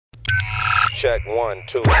check, 1,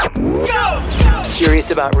 2. Go!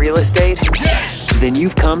 Curious about real estate? Yes! Then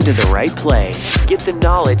you've come to the right place. Get the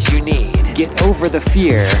knowledge you need, get over the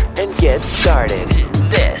fear, and get started.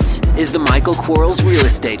 This is the Michael Quarles Real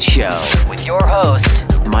Estate Show with your host,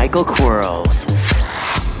 Michael Quarles.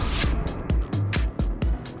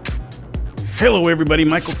 Hello, everybody.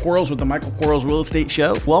 Michael Quarles with the Michael Quarles Real Estate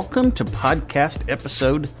Show. Welcome to podcast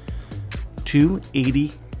episode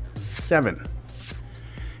 287.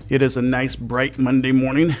 It is a nice, bright Monday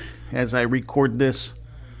morning as I record this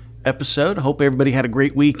episode. I hope everybody had a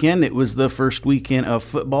great weekend. It was the first weekend of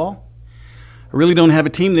football. I really don't have a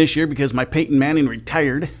team this year because my Peyton Manning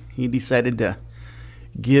retired. He decided to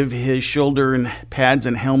give his shoulder and pads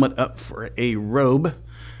and helmet up for a robe,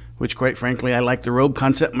 which, quite frankly, I like the robe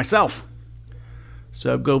concept myself.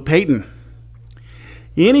 So go Peyton.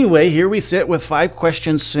 Anyway, here we sit with 5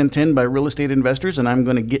 questions sent in by real estate investors, and I'm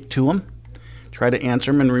going to get to them, try to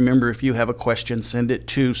answer them. And remember, if you have a question, send it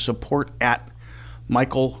to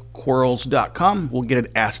support@michaelquarles.com. We'll get it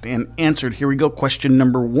asked and answered. Here we go. Question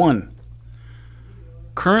number 1.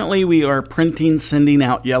 Currently, we are sending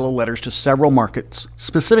out yellow letters to several markets,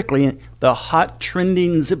 specifically the hot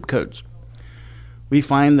trending zip codes. We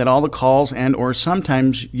find that all the calls and or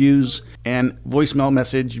sometimes use an voicemail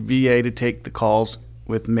message VA to take the calls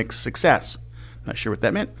with mixed success. Not sure what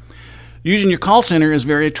that meant. Using your call center is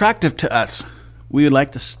very attractive to us. We would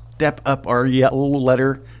like to step up our yellow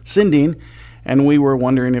letter sending, and we were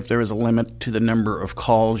wondering if there was a limit to the number of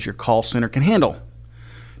calls your call center can handle.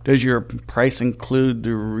 Does your price include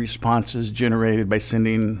the responses generated by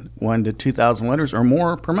sending 1,000 to 2,000 letters or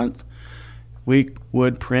more per month? We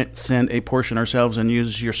would send a portion ourselves and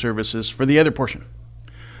use your services for the other portion.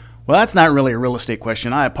 Well, that's not really a real estate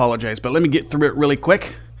question. I apologize, but let me get through it really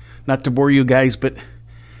quick. Not to bore you guys, but it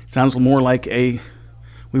sounds more like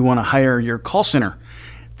we want to hire your call center.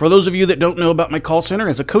 For those of you that don't know about my call center,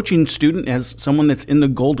 as a coaching student, as someone that's in the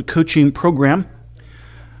Gold Coaching program,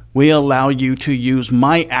 we allow you to use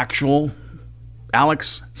my actual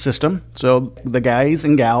Alex system. So the guys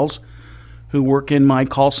and gals who work in my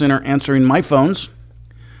call center answering my phones,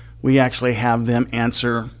 we actually have them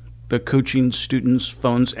answer the coaching students'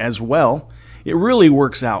 phones as well. It really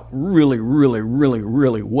works out really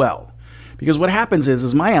well. Because what happens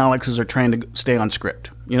is my Alexes are trying to stay on script.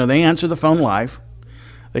 You know, they answer the phone live.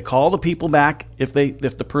 They call the people back if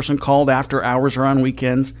the person called after hours or on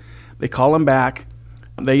weekends. They call them back.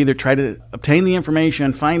 They either try to obtain the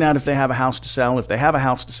information, find out if they have a house to sell. If they have a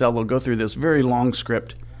house to sell, they'll go through this very long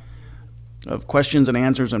script of questions and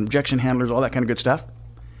answers and objection handlers, all that kind of good stuff.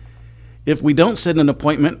 If we don't set an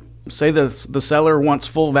appointment, say the seller wants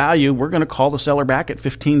full value, we're going to call the seller back at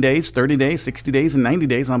 15 days, 30 days, 60 days, and 90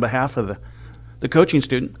 days on behalf of the coaching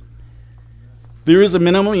student. There is a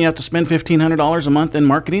minimum. You have to spend $1,500 a month in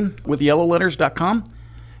marketing with yellowletters.com,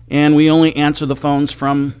 and we only answer the phones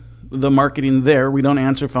from the marketing there. We don't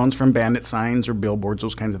answer phones from bandit signs or billboards,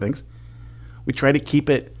 those kinds of things. We try to keep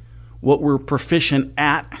it what we're proficient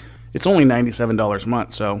at. It's only $97 a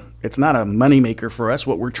month, so it's not a moneymaker for us.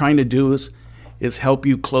 What we're trying to do is help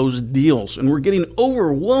you close deals, and we're getting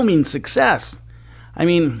overwhelming success. I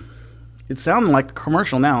mean, it's sounding like a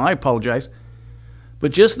commercial now. I apologize.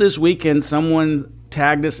 But just this weekend, someone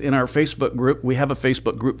tagged us in our Facebook group. We have a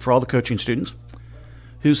Facebook group for all the coaching students,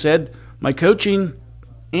 who said, my coaching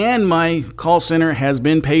and my call center has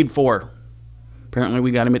been paid for. Apparently,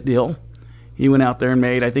 we got him a deal. He went out there and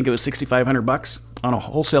made, I think it was $6,500 on a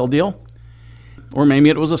wholesale deal. Or maybe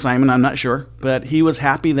it was a Simon, I'm not sure. But he was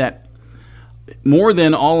happy that more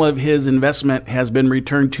than all of his investment has been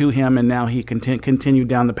returned to him, and now he can continue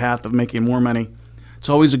down the path of making more money. It's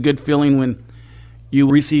always a good feeling when you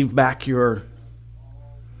receive back your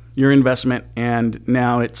investment, and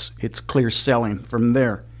now it's clear selling from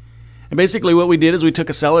there. And basically what we did is we took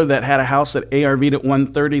a seller that had a house that ARV'd at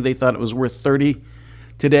 $130. They thought it was worth $30.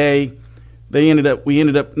 Today, we ended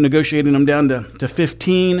up negotiating them down to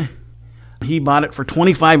 $15. He bought it for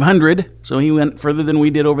 $2,500, so he went further than we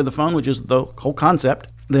did over the phone, which is the whole concept.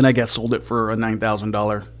 Then I guess sold it for a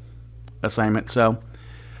 $9,000 assignment. So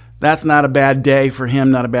that's not a bad day for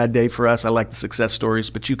him, not a bad day for us. I like the success stories,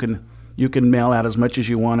 but you can mail out as much as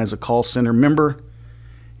you want as a call center member.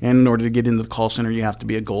 And in order to get into the call center, you have to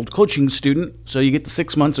be a Gold Coaching student. So you get the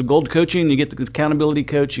 6 months of Gold Coaching, you get the accountability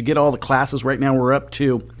coach, you get all the classes. Right now we're up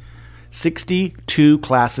to 62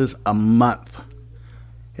 classes a month.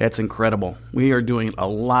 That's incredible. We are doing a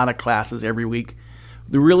lot of classes every week.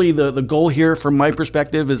 The goal here from my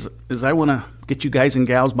perspective is I want to get you guys and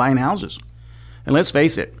gals buying houses. And let's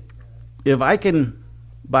face it, if I can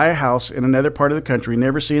buy a house in another part of the country,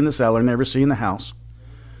 never seeing the seller, never seeing the house,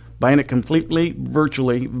 buying it completely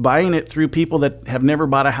virtually, buying it through people that have never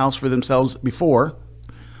bought a house for themselves before.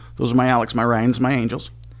 Those are my Alex, my Ryans, my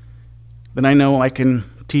Angels. Then I know I can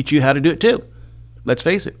teach you how to do it too. Let's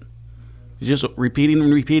face it. It's just repeating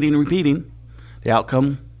and repeating and repeating. The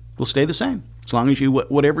outcome will stay the same as long as you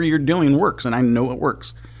whatever you're doing works, and I know it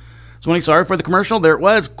works. So sorry for the commercial. There it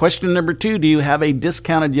was. Question number 2, do you have a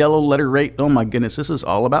discounted yellow letter rate? Oh my goodness, this is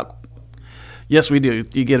all about. Yes, we do.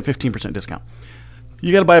 You get a 15% discount.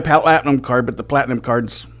 You got to buy a platinum card, but the platinum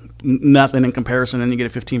card's nothing in comparison, and you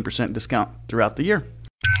get a 15% discount throughout the year.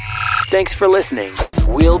 Thanks for listening.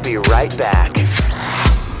 We'll be right back.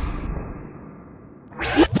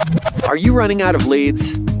 Are you running out of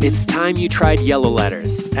leads? It's time you tried Yellow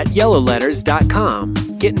Letters at yellowletters.com.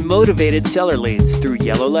 Get motivated seller leads through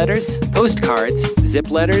yellow letters, postcards, zip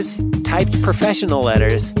letters, typed professional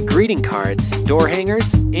letters, greeting cards, door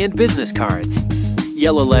hangers, and business cards.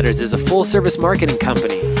 Yellow Letters is a full-service marketing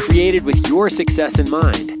company created with your success in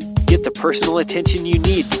mind. Get the personal attention you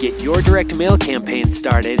need to get your direct mail campaign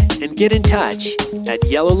started and get in touch at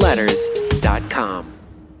yellowletters.com.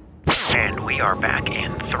 And we are back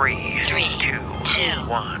in 3, 2,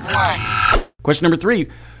 1. Question number 3.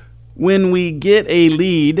 When we get a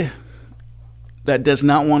lead that does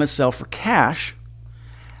not want to sell for cash,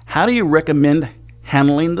 how do you recommend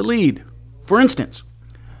handling the lead? For instance,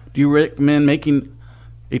 do you recommend making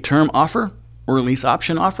a term offer or a lease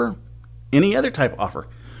option offer? Any other type of offer?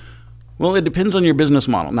 Well, it depends on your business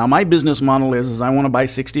model. Now, my business model is I want to buy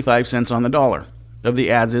 65 cents on the dollar of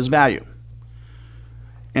the as-is value.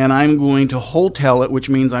 And I'm going to wholesale it, which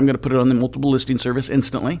means I'm going to put it on the multiple listing service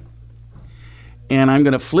instantly. And I'm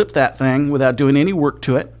going to flip that thing without doing any work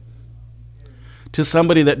to it to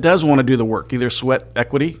somebody that does want to do the work, either sweat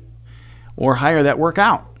equity or hire that work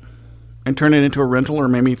out and turn it into a rental or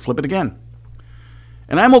maybe flip it again.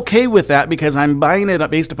 And I'm okay with that because I'm buying it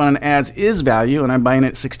based upon an as-is value, and I'm buying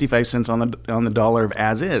it 65 cents on the dollar of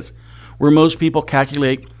as-is. Where most people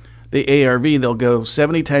calculate the ARV, they'll go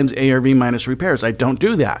 70 times ARV minus repairs. I don't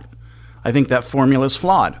do that. I think that formula is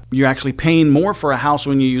flawed. You're actually paying more for a house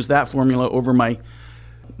when you use that formula over my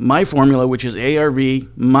formula, which is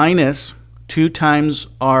ARV minus 2 times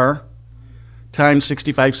R times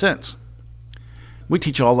 65 cents. We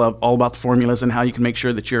teach all about the formulas and how you can make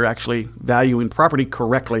sure that you're actually valuing property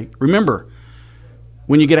correctly. Remember,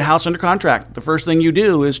 when you get a house under contract, the first thing you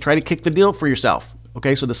do is try to kick the deal for yourself.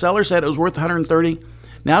 Okay, so the seller said it was worth $130.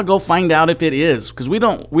 Now go find out if it is, because we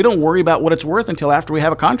don't worry about what it's worth until after we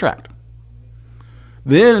have a contract.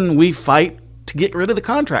 Then we fight to get rid of the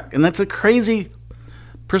contract, and that's a crazy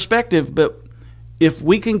perspective. But if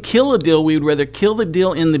we can kill a deal, we would rather kill the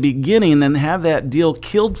deal in the beginning than have that deal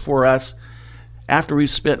killed for us after we've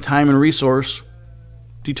spent time and resource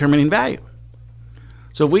determining value.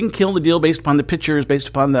 So if we can kill the deal based upon the pictures, based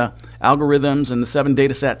upon the algorithms and the 7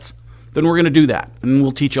 data sets, then we're going to do that. And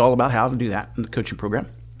we'll teach you all about how to do that in the coaching program.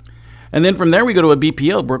 And then from there, we go to a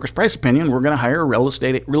BPO, broker's price opinion. We're going to hire a real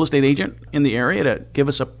estate agent in the area to give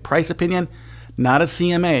us a price opinion, not a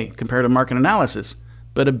CMA, comparative market analysis,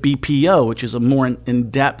 but a BPO, which is a more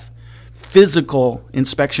in-depth physical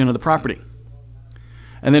inspection of the property.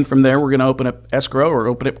 And then from there, we're going to open up escrow or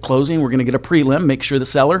open up closing. We're going to get a prelim, make sure the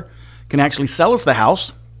seller can actually sell us the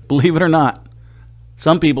house. Believe it or not,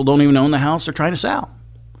 some people don't even own the house they're trying to sell.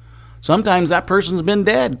 Sometimes that person's been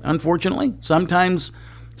dead, unfortunately. Sometimes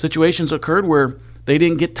situations occurred where they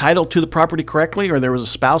didn't get title to the property correctly, or there was a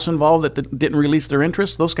spouse involved that didn't release their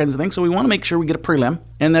interest, those kinds of things. So we want to make sure we get a prelim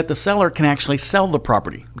and that the seller can actually sell the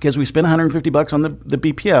property, because we spent $150 on the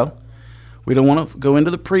BPO. We don't want to go into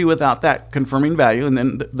the pre without that confirming value, and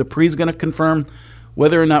then the pre is going to confirm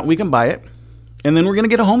whether or not we can buy it. And then we're going to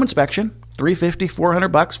get a home inspection, $350, $400,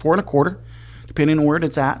 $425, depending on where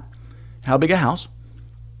it's at, how big a house.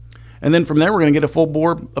 And then from there, we're going to get a full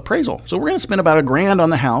bore appraisal. So we're going to spend about $1,000 on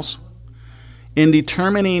the house in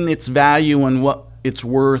determining its value and what it's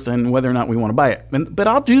worth and whether or not we want to buy it. But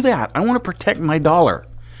I'll do that. I want to protect my dollar.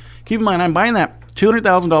 Keep in mind, I'm buying that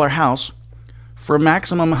 $200,000 house for a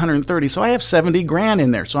maximum $130. So I have $70,000 in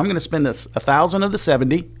there. So I'm going to spend $1,000 of the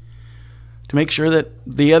 70 to make sure that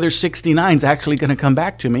the other 69 is actually going to come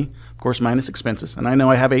back to me, of course, minus expenses. And I know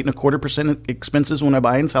I have 8.25% expenses when I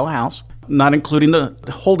buy and sell a house, not including the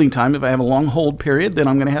holding time. If I have a long hold period, then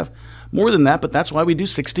I'm going to have more than that, but that's why we do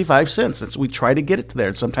 65 cents. We try to get it to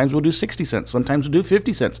there. Sometimes we'll do 60 cents. Sometimes we'll do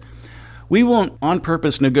 50 cents. We won't on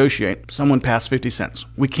purpose negotiate someone past 50 cents.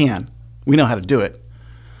 We can. We know how to do it.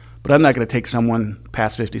 But I'm not going to take someone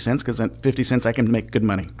past 50 cents, because at 50 cents I can make good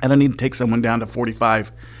money. I don't need to take someone down to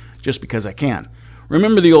 45 just because I can.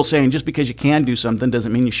 Remember the old saying, just because you can do something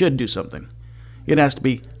doesn't mean you should do something. It has to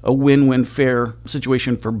be a win-win fair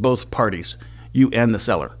situation for both parties, you and the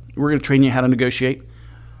seller. We're going to train you how to negotiate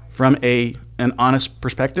from an honest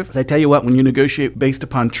perspective. As I tell you what, when you negotiate based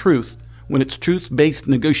upon truth, when it's truth-based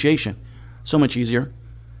negotiation, so much easier.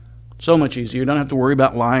 So much easier. You don't have to worry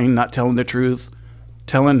about lying, not telling the truth,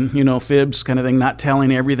 telling, fibs kind of thing, not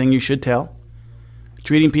telling everything you should tell.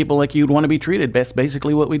 Treating people like you'd want to be treated. That's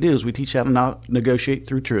basically what we do, is we teach how to negotiate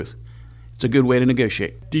through truth. It's a good way to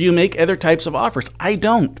negotiate. Do you make other types of offers? I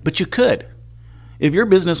don't, but you could. If your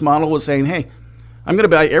business model was saying, hey, I'm going to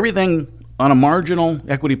buy everything on a marginal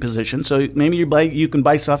equity position, so maybe you can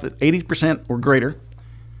buy stuff at 80% or greater,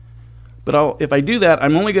 but if I do that,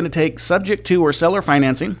 I'm only going to take subject to or seller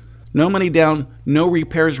financing, no money down, no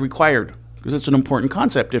repairs required, because it's an important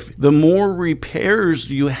concept. If the more repairs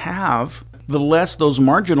you have, the less those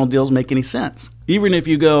marginal deals make any sense. Even if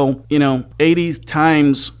you go, 80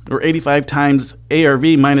 times or 85 times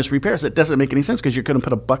ARV minus repairs, it doesn't make any sense because you're going to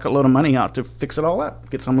put a bucket load of money out to fix it all up,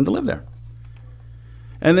 get someone to live there.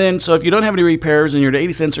 And then, so if you don't have any repairs and you're at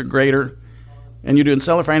 80 cents or greater, and you're doing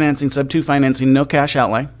seller financing, sub-2 financing, no cash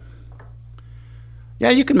outlay, yeah,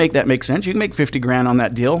 you can make that make sense. You can make 50 grand on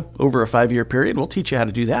that deal over a 5-year period. We'll teach you how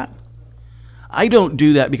to do that. I don't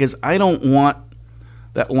do that because I don't want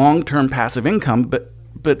that long-term passive income,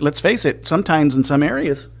 but let's face it, sometimes in some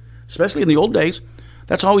areas, especially in the old days,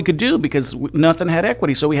 that's all we could do because nothing had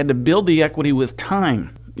equity, so we had to build the equity with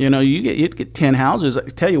time. You'd get 10 houses. I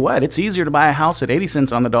tell you what, it's easier to buy a house at 80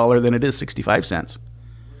 cents on the dollar than it is 65 cents.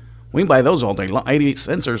 We can buy those all day long, 88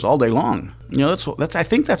 centers all day long. I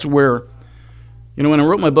think that's where, when I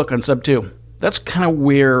wrote my book on sub-2, that's kind of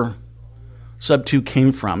where sub-2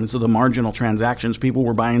 came from. So the marginal transactions, people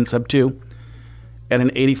were buying sub-2 at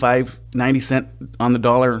an 85, 90 cent on the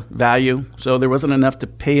dollar value. So there wasn't enough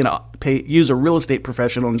to use a real estate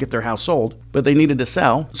professional and get their house sold, but they needed to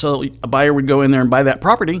sell. So a buyer would go in there and buy that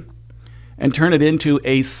property and turn it into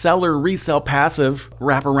a seller resale passive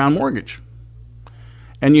wraparound mortgage.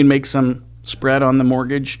 And you'd make some spread on the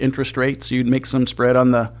mortgage interest rates. You'd make some spread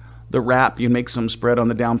on the wrap. You'd make some spread on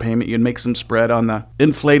the down payment. You'd make some spread on the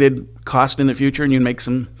inflated cost in the future, and you'd make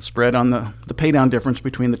some spread on the pay down difference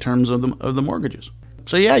between the terms of the mortgages.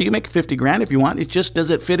 So yeah, you make 50 grand if you want. It just, does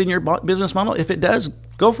it fit in your business model? If it does,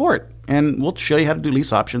 go for it. And we'll show you how to do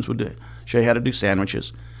lease options. We'll show you how to do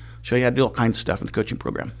sandwiches. Show you how to do all kinds of stuff in the coaching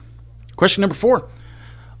program. Question number 4.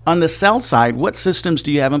 On the sell side, what systems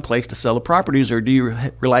do you have in place to sell the properties, or do you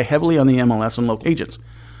rely heavily on the MLS and local agents?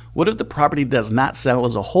 What if the property does not sell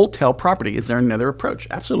as a wholesale property? Is there another approach?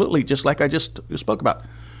 Absolutely, just like I just spoke about.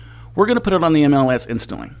 We're going to put it on the MLS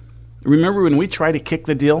instantly. Remember, when we try to kick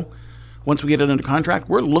the deal, once we get it under contract,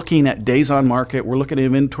 we're looking at days on market, we're looking at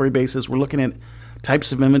inventory basis, we're looking at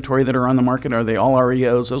types of inventory that are on the market. Are they all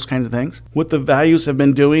REOs, those kinds of things? What the values have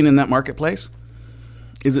been doing in that marketplace.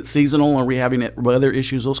 Is it seasonal? Are we having weather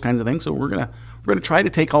issues? Those kinds of things. So we're gonna try to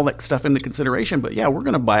take all that stuff into consideration. But yeah, we're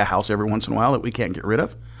gonna buy a house every once in a while that we can't get rid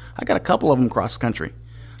of. I got a couple of them across the country.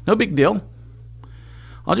 No big deal.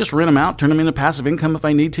 I'll just rent them out, turn them into passive income if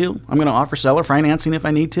I need to. I'm gonna offer seller financing if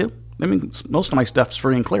I need to. I mean, most of my stuff's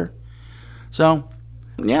free and clear. So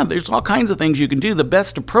yeah, there's all kinds of things you can do. The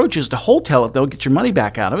best approach is to wholesale it, though, get your money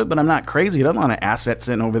back out of it. But I'm not crazy. I don't want an asset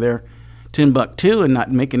sitting over there $10 and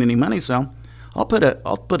not making any money. So I'll put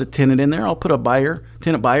a tenant in there. I'll put a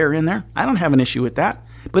tenant buyer in there. I don't have an issue with that.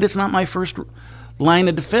 But it's not my first line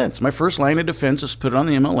of defense. My first line of defense is put it on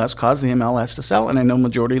the MLS, cause the MLS to sell, and I know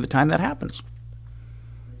majority of the time that happens.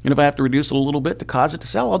 And if I have to reduce it a little bit to cause it to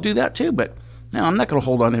sell, I'll do that too. But no, I'm not going to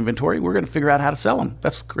hold on inventory. We're going to figure out how to sell them.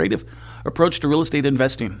 That's a creative approach to real estate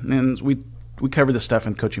investing. And we cover this stuff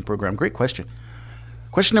in the coaching program. Great question.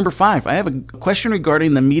 Question number 5. I have a question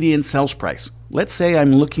regarding the median sales price. Let's say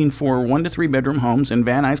I'm looking for 1 to 3 bedroom homes in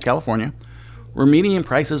Van Nuys, California, where median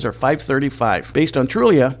prices are $535. Based on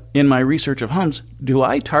Trulia, in my research of homes, do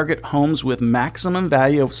I target homes with maximum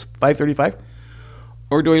value of $535?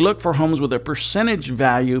 Or do I look for homes with a percentage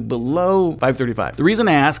value below $535? The reason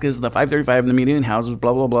I ask is the $535 in the median houses,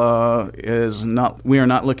 blah, blah, blah, we are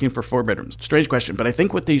not looking for 4 bedrooms. Strange question, but I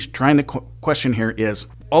think what he's trying to question here is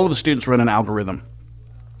all of the students run an algorithm.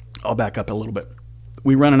 I'll back up a little bit.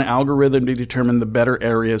 We run an algorithm to determine the better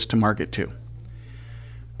areas to market to.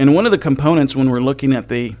 And one of the components when we're looking at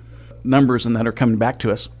the numbers and that are coming back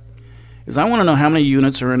to us is I want to know how many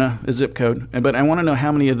units are in a zip code, but I want to know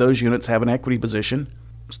how many of those units have an equity position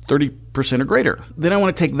 30% or greater. Then I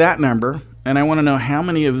want to take that number and I want to know how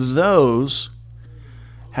many of those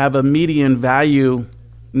have a median value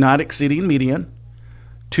not exceeding median,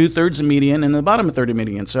 2/3 of median, and the bottom of 30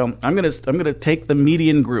 median. So I'm going to take the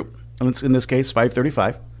median group, in this case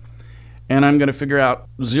 535, and I'm going to figure out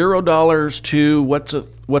 $0 to what's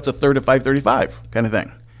a third of 535 kind of thing.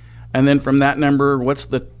 And then from that number, what's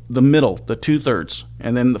the middle, the 2/3,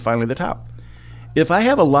 and then finally the top. If I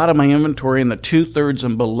have a lot of my inventory in the 2/3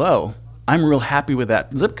 and below, I'm real happy with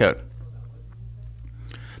that zip code.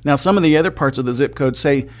 Now, some of the other parts of the zip code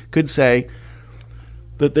could say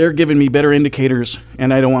that they're giving me better indicators,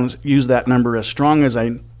 and I don't want to use that number as strong as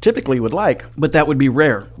I typically would like, but that would be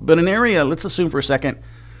rare. But an area, let's assume for a second,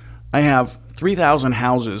 I have 3,000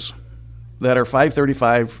 houses that are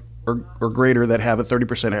 535 or greater that have a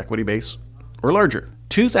 30% equity base or larger.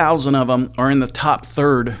 2,000 of them are in the top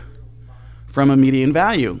third from a median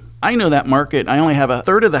value. I know that market. I only have a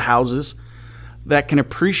third of the houses that can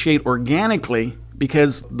appreciate organically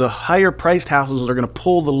because the higher priced houses are going to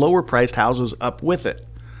pull the lower priced houses up with it.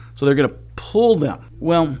 So they're going to pull them.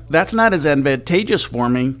 Well, that's not as advantageous for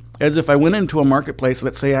me as if I went into a marketplace,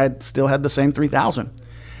 let's say I still had the same 3,000.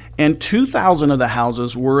 And 2,000 of the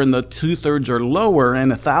houses were in the 2/3 or lower,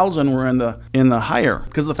 and 1,000 were in the higher.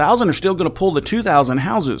 Because the 1,000 are still going to pull the 2,000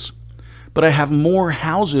 houses. But I have more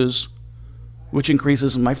houses, which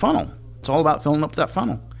increases my funnel. It's all about filling up that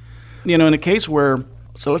funnel. In a case where,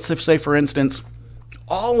 so let's say for instance,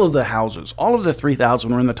 all of the houses, all of the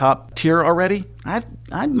 3,000 were in the top tier already,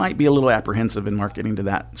 I might be a little apprehensive in marketing to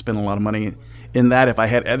that, spend a lot of money in that if I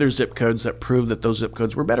had other zip codes that proved that those zip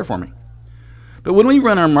codes were better for me. But when we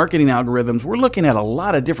run our marketing algorithms, we're looking at a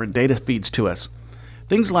lot of different data feeds to us.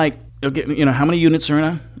 Things like, how many units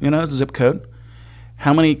are in a zip code,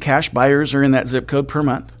 how many cash buyers are in that zip code per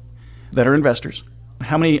month that are investors,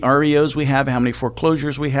 how many REOs we have, how many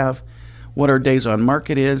foreclosures we have, what our days on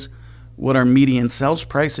market is, what our median sales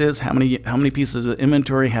price is, how many pieces of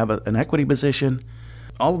inventory have an equity position,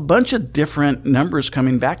 a bunch of different numbers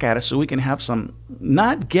coming back at us so we can have some,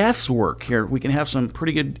 not guesswork here, we can have some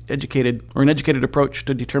pretty good educated approach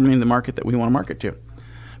to determining the market that we want to market to.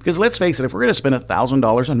 Because let's face it, if we're going to spend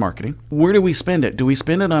 $1,000 on marketing, where do we spend it? Do we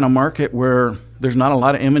spend it on a market where there's not a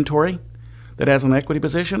lot of inventory that has an equity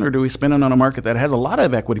position, or do we spend it on a market that has a lot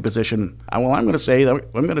of equity position? Well, I'm going to say that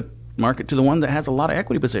I'm going to market to the one that has a lot of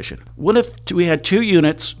equity position. What if we had two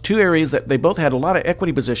units, two areas that they both had a lot of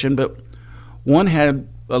equity position, but one had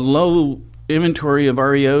a low inventory of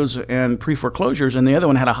REOs and pre-foreclosures, and the other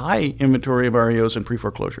one had a high inventory of REOs and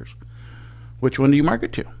pre-foreclosures? Which one do you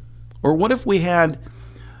market to? Or what if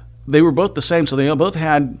they were both the same, so they both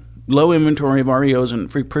had low inventory of REOs and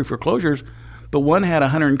pre-foreclosures, but one had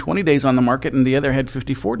 120 days on the market and the other had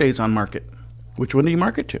 54 days on market? Which one do you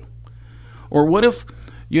market to? Or what if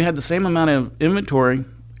you had the same amount of inventory,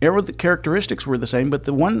 the characteristics were the same, but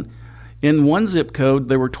in one zip code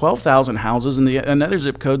there were 12,000 houses, and another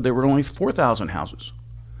zip code there were only 4,000 houses?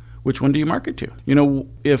 Which one do you market to?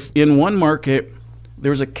 If in one market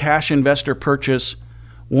there's a cash investor purchase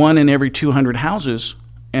 1 in every 200 houses,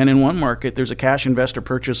 and in one market there's a cash investor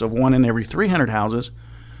purchase of 1 in every 300 houses,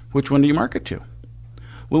 which one do you market to?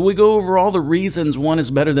 Well, we go over all the reasons one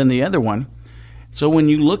is better than the other one. So when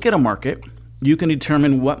you look at a market, you can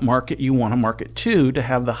determine what market you want to market to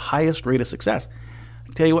have the highest rate of success.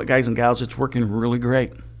 I tell you what, guys and gals, it's working really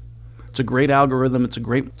great. It's a great algorithm.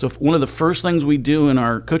 So one of the first things we do in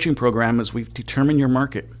our coaching program is we determine your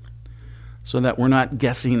market so that we're not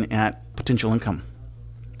guessing at potential income.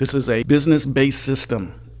 This is a business-based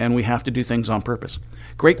system, and we have to do things on purpose.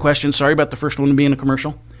 Great question. Sorry about the first one being a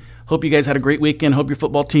commercial. Hope you guys had a great weekend. Hope your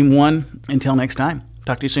football team won. Until next time,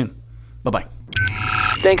 talk to you soon. Bye-bye.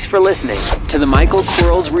 Thanks for listening to the Michael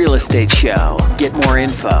Quarles Real Estate Show. Get more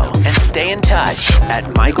info and stay in touch at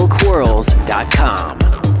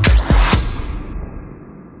michaelquarles.com.